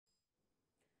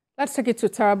Let's take it to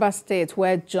Taraba State,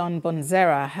 where John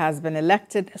Bonzera has been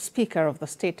elected Speaker of the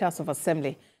State House of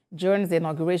Assembly during the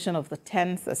inauguration of the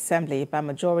 10th Assembly by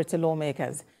majority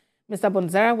lawmakers. Mr.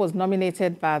 Bonzera was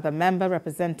nominated by the member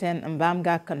representing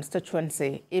Mbamga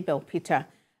constituency, Abel Peter,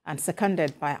 and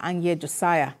seconded by Anye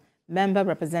Josiah, member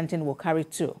representing Wokari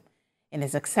 2. In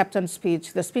his acceptance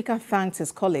speech, the Speaker thanked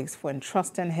his colleagues for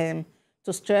entrusting him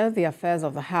to steer the affairs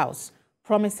of the House,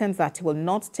 promising that he will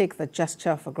not take the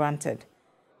gesture for granted.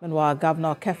 Meanwhile,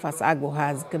 Governor Kefas Agbo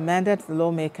has commended the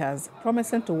lawmakers,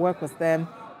 promising to work with them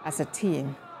as a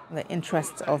team in the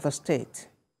interests of the state.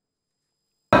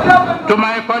 To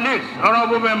my colleagues,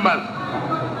 honorable members,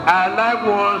 I'd like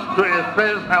once to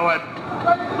express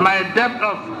my depth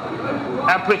of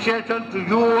appreciation to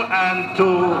you and to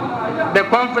the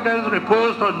confidence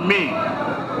reposed on me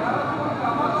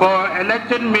for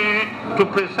electing me to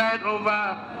preside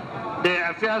over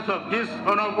the affairs of this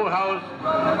honorable house.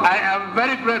 I am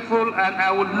very grateful and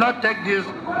I will not take this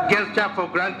gesture for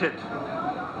granted.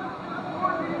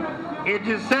 It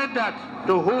is said that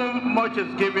to whom much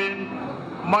is given,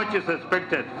 much is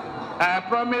expected. I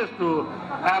promise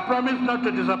not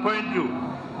to disappoint you.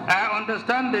 I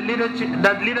understand that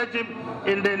leadership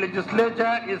in the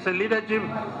legislature is a leadership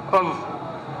of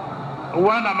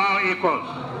one among equals.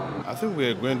 I think we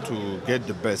are going to get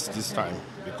the best this time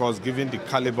because given the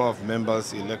caliber of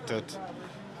members elected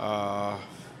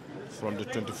from the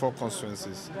 24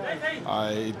 constituencies,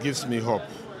 it gives me hope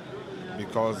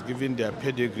because given their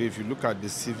pedigree, if you look at the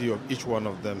CV of each one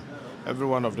of them, every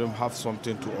one of them have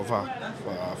something to offer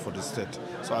for the state.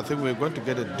 So I think we're going to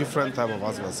get a different type of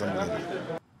House of Assembly.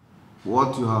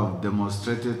 What you have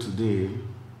demonstrated today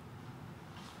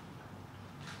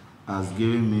has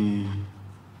given me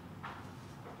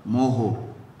more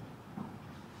hope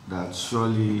that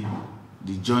surely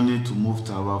the journey to move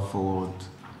Taraba forward,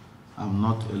 I'm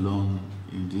not alone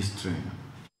in this train.